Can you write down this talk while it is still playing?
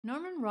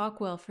Norman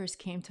Rockwell first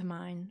came to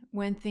mind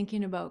when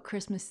thinking about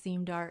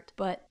Christmas-themed art,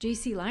 but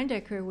JC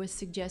Leyendecker was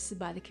suggested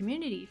by the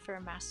community for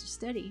a master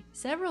study.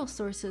 Several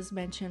sources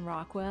mention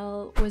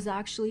Rockwell was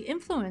actually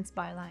influenced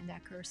by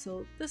Leyendecker,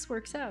 so this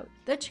works out.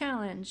 The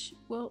challenge: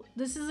 well,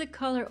 this is a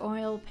color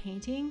oil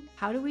painting.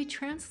 How do we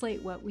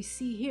translate what we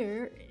see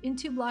here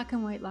into black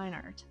and white line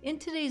art? In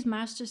today's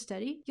master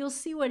study, you'll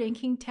see what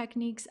inking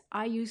techniques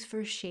I use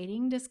for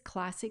shading this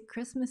classic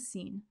Christmas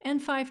scene,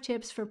 and 5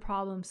 tips for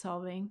problem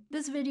solving.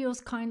 This video is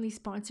kindly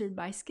sponsored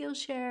by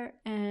Skillshare,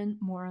 and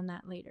more on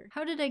that later.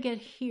 How did I get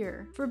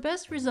here? For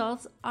best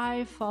results,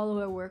 I follow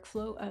a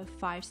workflow of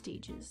 5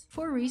 stages.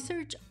 For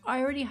research, I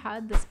already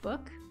had this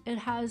book. It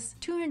has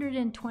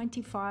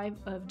 225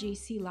 of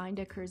JC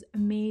Leyendecker's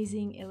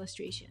amazing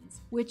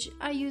illustrations, which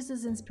I used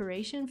as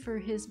inspiration for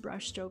his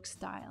brushstroke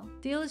style.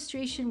 The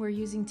illustration we're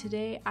using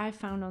today I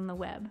found on the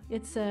web.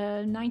 It's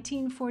a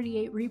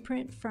 1948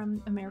 reprint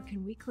from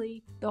American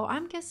Weekly, though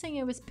I'm guessing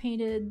it was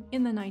painted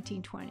in the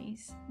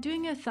 1920s.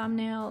 Doing a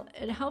thumbnail,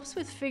 it helps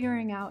with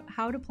figuring out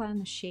how to plan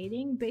the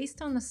shading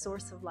based on the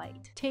source of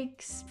light.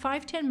 Takes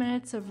 5-10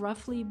 minutes of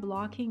roughly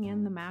blocking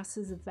in the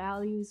masses of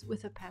values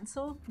with a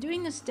pencil.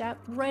 Doing the step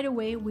right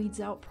away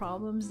weeds out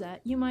problems that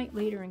you might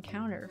later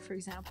encounter. For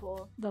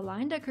example, the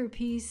Leyendecker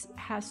piece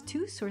has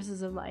 2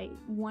 sources of light,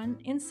 one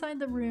inside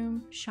the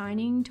room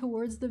shining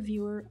towards the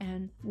viewer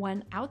and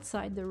one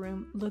outside the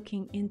room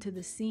looking into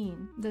the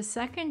scene. The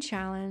second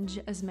challenge,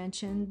 as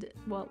mentioned,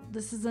 well,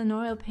 this is an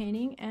oil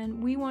painting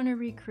and we want to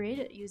recreate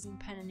it using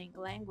pen and ink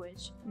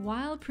language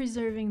while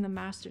preserving the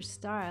master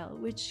style,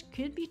 which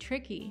could be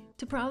tricky.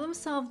 To problem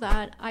solve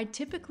that, I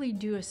typically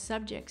do a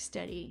subject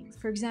study.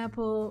 For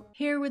example,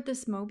 here with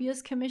this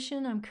Mobius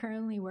commission I'm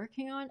currently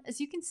working on,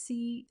 as you can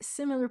see,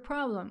 similar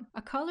problem,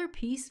 a color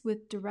piece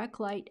with direct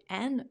light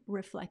and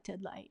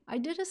reflected light. I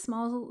did a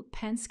small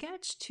pen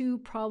sketch to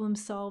problem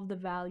solve the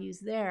values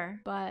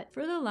there, but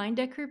for the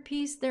Leyendecker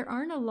piece there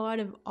aren't a lot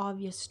of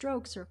obvious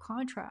strokes or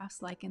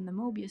contrast like in the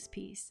Mobius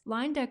piece.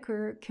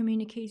 Leyendecker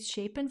communicates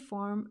shape and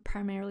form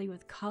primarily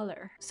with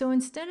color. So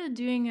instead of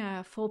doing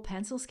a full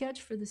pencil sketch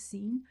for the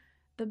scene,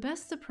 the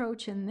best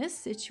approach in this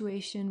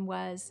situation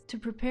was to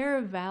prepare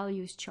a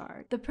values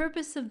chart. The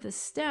purpose of this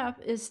step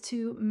is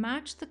to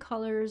match the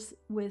colors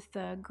with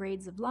the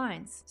grades of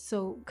lines.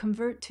 So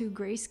convert to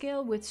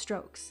grayscale with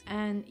strokes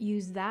and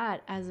use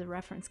that as a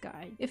reference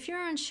guide. If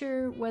you're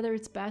unsure whether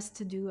it's best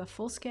to do a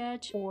full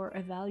sketch or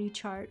a value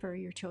chart for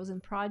your chosen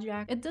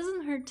project, it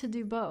doesn't hurt to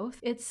do both.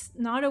 It's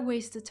not a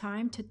waste of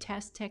time to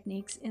test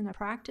techniques in a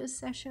practice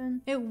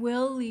session. It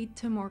will lead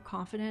to more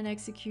confident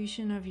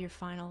execution of your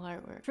final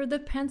artwork. For the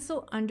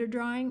pencil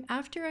underdrawing,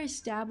 after I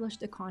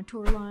established the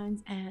contour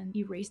lines and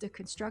erased the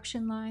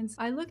construction lines,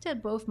 I looked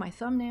at both my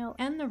thumbnail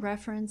and the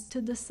reference to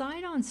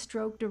decide on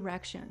stroke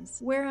directions,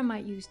 where I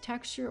might use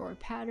texture or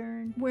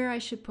pattern, where I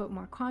should put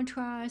more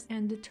contrast,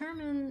 and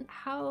determine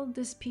how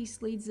this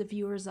piece leads the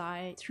viewer's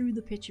eye through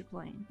the picture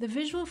plane. The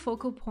visual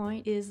focal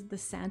point is the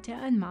Santa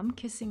and Mom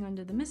kissing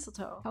under the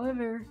mistletoe.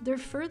 However, they're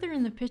further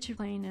in the picture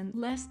plane and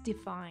less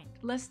defined,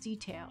 less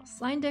details.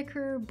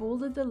 Leyendecker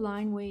bolded the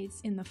line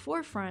weights in the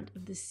forefront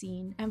of the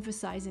scene,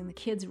 emphasizing the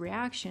kid's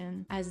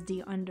reaction as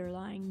the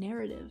underlying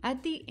narrative.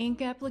 At the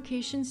ink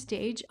application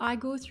stage, I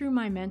go through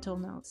my mental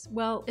notes.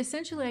 Well,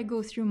 essentially I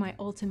go through my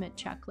ultimate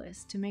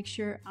checklist to make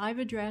sure I've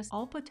addressed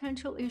all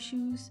potential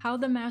issues, how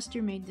the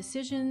master made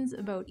decisions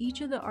about each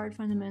of the art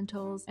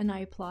fundamentals, and I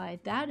applied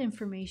that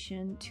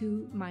information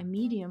to my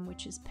medium,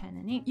 which is pen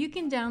and ink. You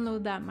can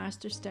download that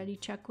master study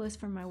checklist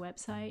from my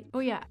website. Oh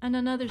yeah, and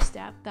another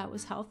step that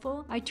was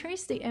helpful, I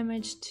traced the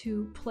image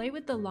to play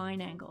with the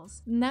line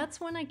angles. And that's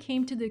when I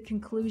came to the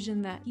conclusion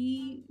that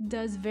he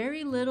does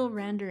very little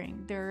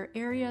rendering. There are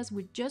areas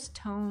with just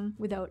tone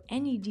without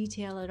any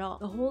detail at all.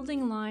 The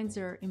holding lines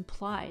are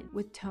implied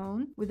with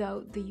tone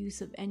without the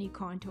use of any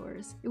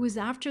contours. It was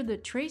after the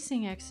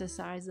tracing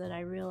exercise that I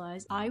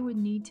realized I would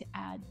need to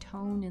add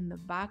tone in the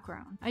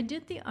background. I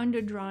did the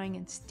underdrawing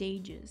in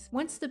stages.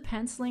 Once the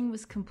penciling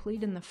was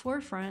complete in the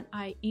forefront,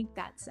 I inked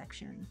that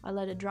section. I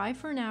let it dry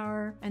for an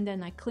hour and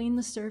then I cleaned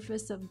the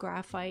surface of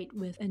graphite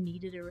with a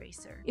kneaded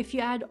eraser. If you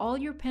add all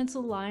your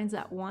pencil lines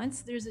at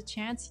once, there's a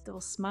chance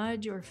they'll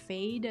smudge or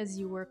fade as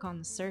you work on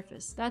the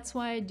surface. That's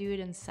why I do it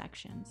in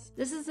sections.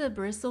 This is a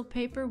bristle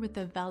paper with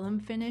a vellum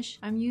finish.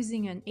 I'm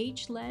using an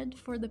H lead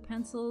for the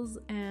pencils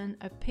and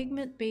a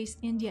pigment-based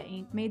India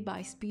ink made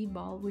by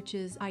Speedball, which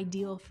is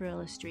ideal for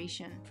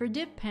illustration. For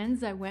dip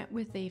pens, I went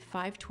with a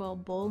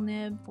 512 bowl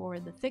nib for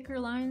the thicker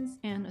lines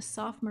and a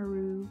soft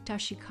maru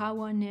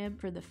Tashikawa nib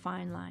for the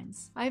fine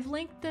lines. I've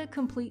linked the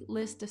complete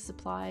list of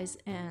supplies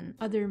and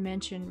other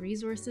mentioned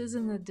resources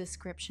in the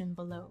description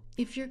below.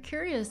 If you're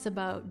curious curious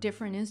about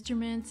different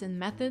instruments and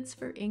methods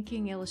for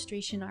inking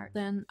illustration art,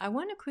 then I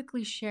want to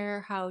quickly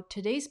share how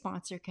today's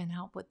sponsor can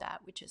help with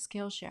that, which is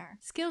Skillshare.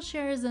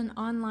 Skillshare is an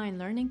online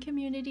learning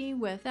community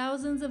with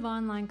thousands of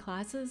online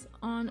classes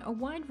on a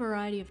wide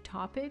variety of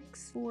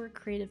topics for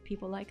creative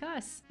people like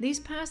us. These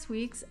past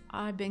weeks,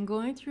 I've been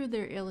going through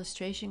their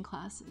illustration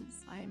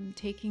classes. I'm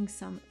taking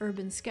some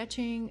urban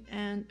sketching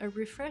and a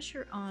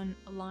refresher on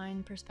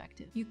line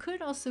perspective. You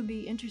could also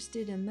be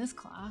interested in this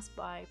class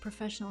by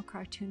professional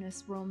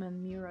cartoonist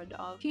Roman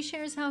Muradov. He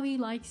shares how he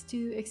likes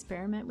to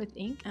experiment with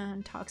ink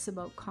and talks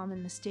about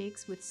common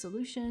mistakes with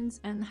solutions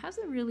and has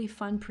a really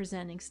fun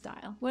presenting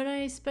style. What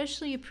I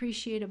especially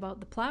appreciate about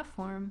the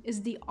platform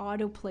is the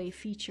autoplay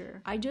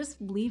feature. I just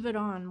leave it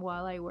on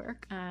while I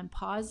work and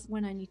pause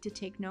when I need to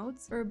take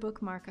notes or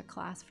bookmark a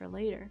class for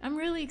later. I'm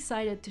really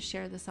excited to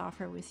share this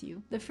offer with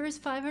you. The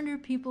first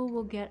 500 people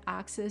will get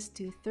access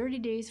to 30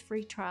 days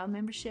free trial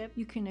membership.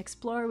 You can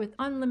explore with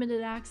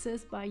unlimited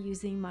access by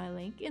using my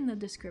link in the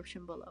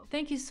description below.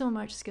 Thank you so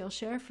much,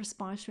 Skillshare, for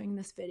sponsoring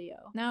this video.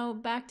 Now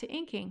back to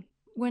inking.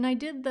 When I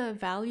did the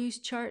values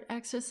chart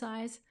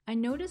exercise, I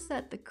noticed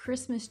that the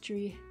Christmas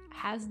tree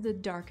has the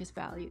darkest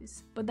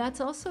values, but that's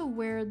also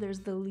where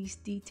there's the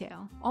least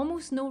detail.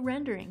 Almost no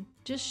rendering,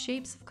 just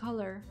shapes of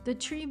color. The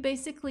tree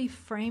basically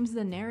frames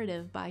the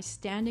narrative by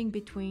standing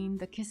between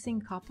the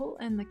kissing couple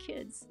and the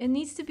kids. It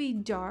needs to be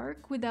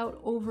dark without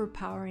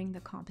overpowering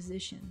the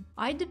composition.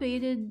 I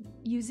debated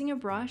using a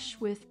brush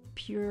with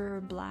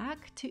pure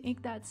black to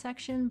ink that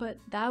section, but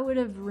that would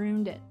have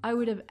ruined it. I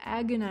would have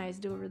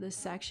agonized over this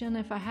section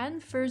if I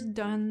hadn't first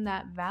done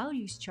that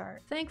values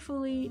chart.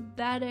 Thankfully,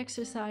 that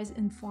exercise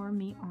informed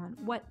me on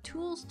what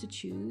tools to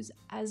choose,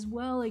 as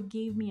well it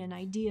gave me an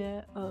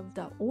idea of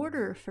the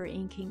order for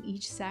inking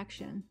each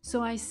section.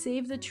 So I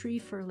saved the tree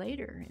for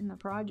later in the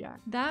project.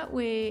 That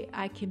way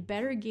I can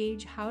better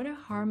gauge how to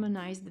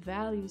harmonize the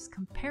values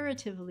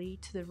comparatively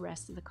to the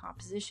rest of the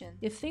composition.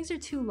 If things are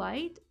too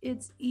light,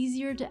 it's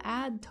easier to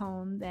add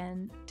tone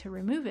than to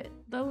remove it.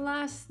 The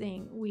last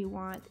thing we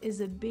want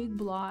is a big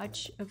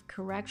blotch of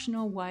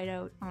correctional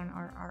whiteout on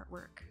our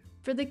artwork.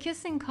 For the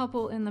kissing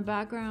couple in the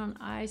background,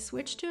 I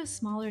switched to a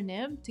smaller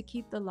nib to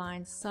keep the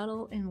lines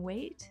subtle in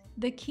weight.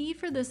 The key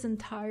for this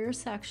entire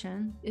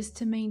section is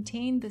to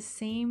maintain the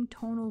same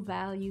tonal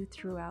value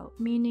throughout,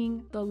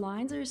 meaning the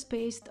lines are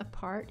spaced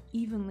apart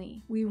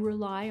evenly. We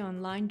rely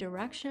on line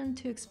direction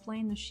to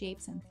explain the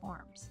shapes and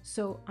forms.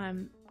 So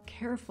I'm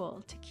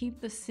careful to keep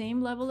the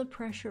same level of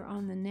pressure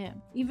on the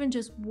nib. Even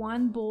just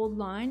one bold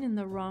line in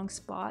the wrong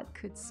spot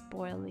could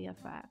spoil the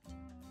effect.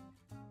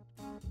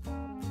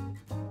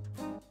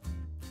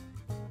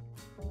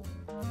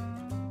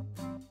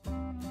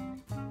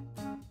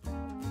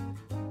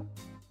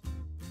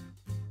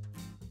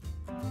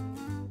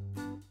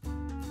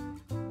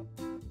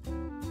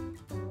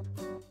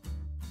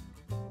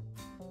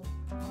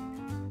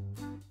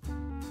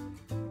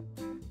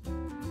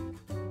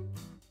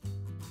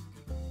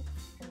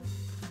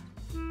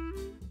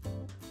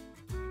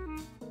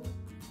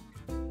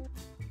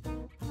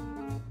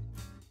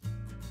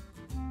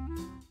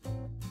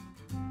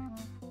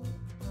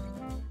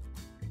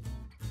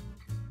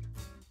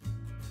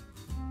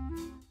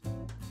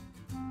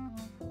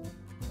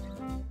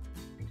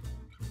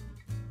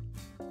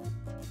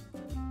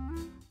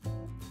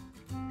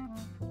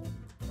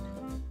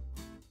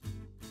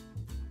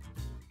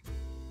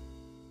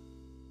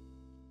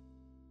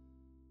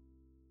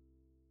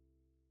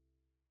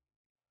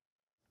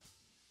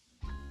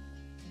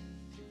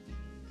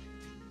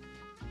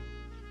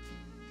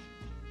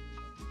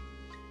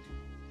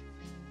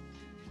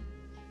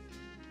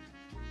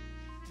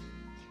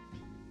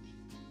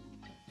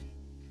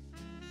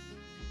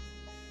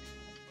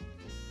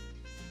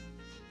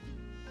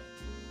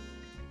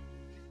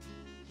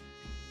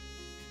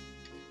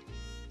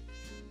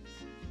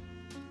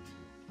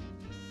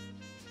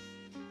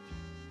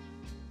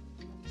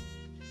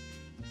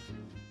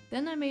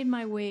 Then I made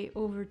my way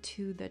over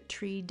to the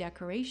tree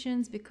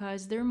decorations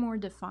because they're more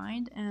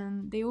defined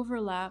and they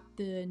overlap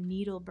the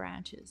needle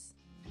branches.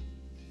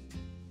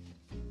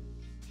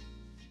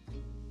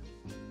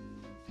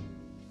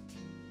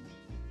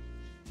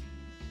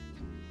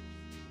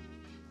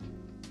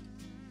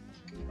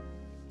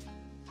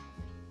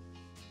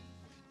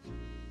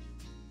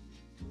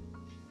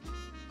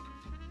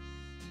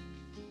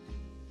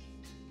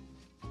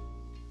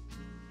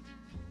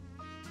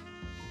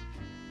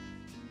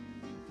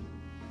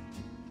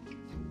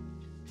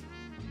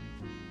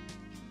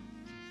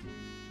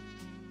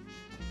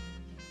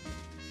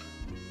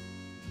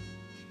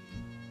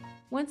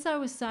 Once I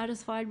was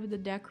satisfied with the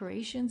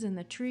decorations in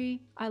the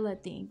tree, I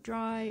let the ink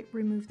dry,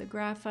 removed the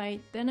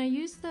graphite, then I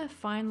used the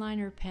fine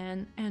liner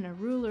pen and a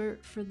ruler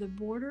for the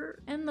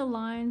border and the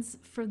lines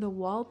for the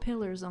wall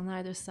pillars on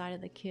either side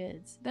of the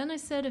kids. Then I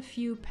set a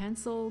few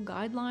pencil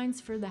guidelines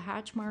for the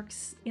hatch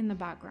marks in the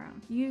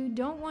background. You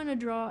don't want to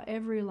draw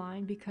every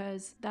line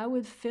because that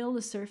would fill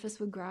the surface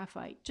with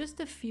graphite. Just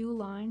a few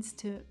lines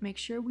to make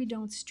sure we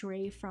don't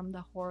stray from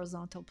the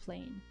horizontal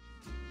plane.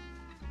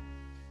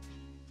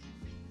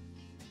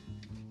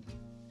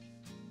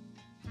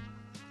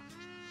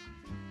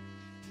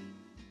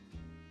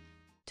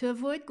 To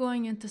avoid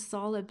going into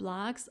solid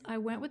blacks, I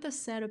went with a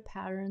set of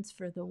patterns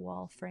for the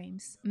wall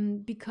frames.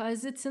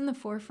 Because it's in the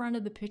forefront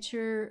of the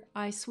picture,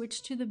 I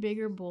switched to the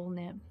bigger bowl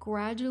nib,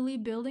 gradually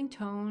building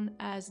tone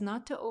as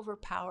not to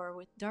overpower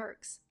with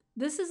darks.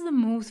 This is the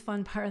most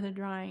fun part of the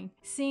drawing,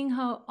 seeing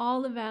how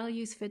all the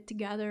values fit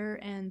together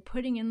and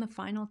putting in the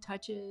final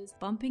touches,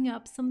 bumping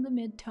up some of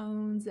the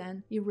midtones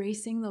and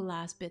erasing the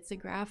last bits of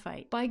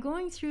graphite. By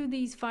going through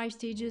these 5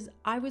 stages,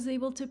 I was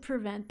able to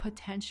prevent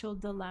potential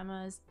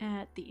dilemmas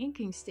at the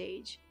inking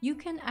stage. You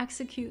can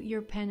execute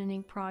your pen and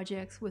ink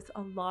projects with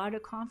a lot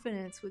of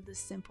confidence with this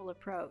simple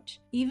approach.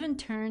 Even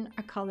turn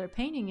a color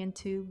painting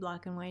into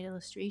black and white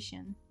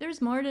illustration.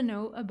 There's more to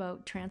know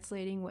about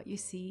translating what you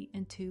see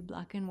into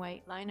black and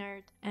white line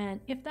art,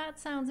 and if that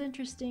sounds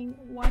interesting,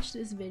 watch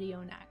this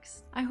video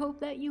next. I hope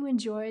that you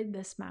enjoyed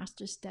this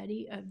master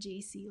study of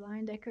JC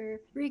Leyendecker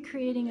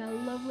recreating a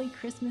lovely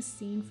Christmas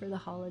scene for the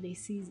holiday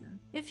season.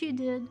 If you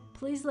did,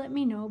 please let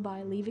me know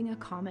by leaving a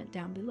comment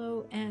down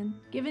below and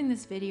giving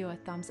this video a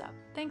thumbs up.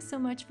 Thanks so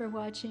much for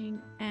watching,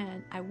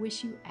 and I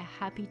wish you a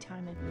happy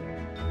time of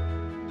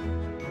year.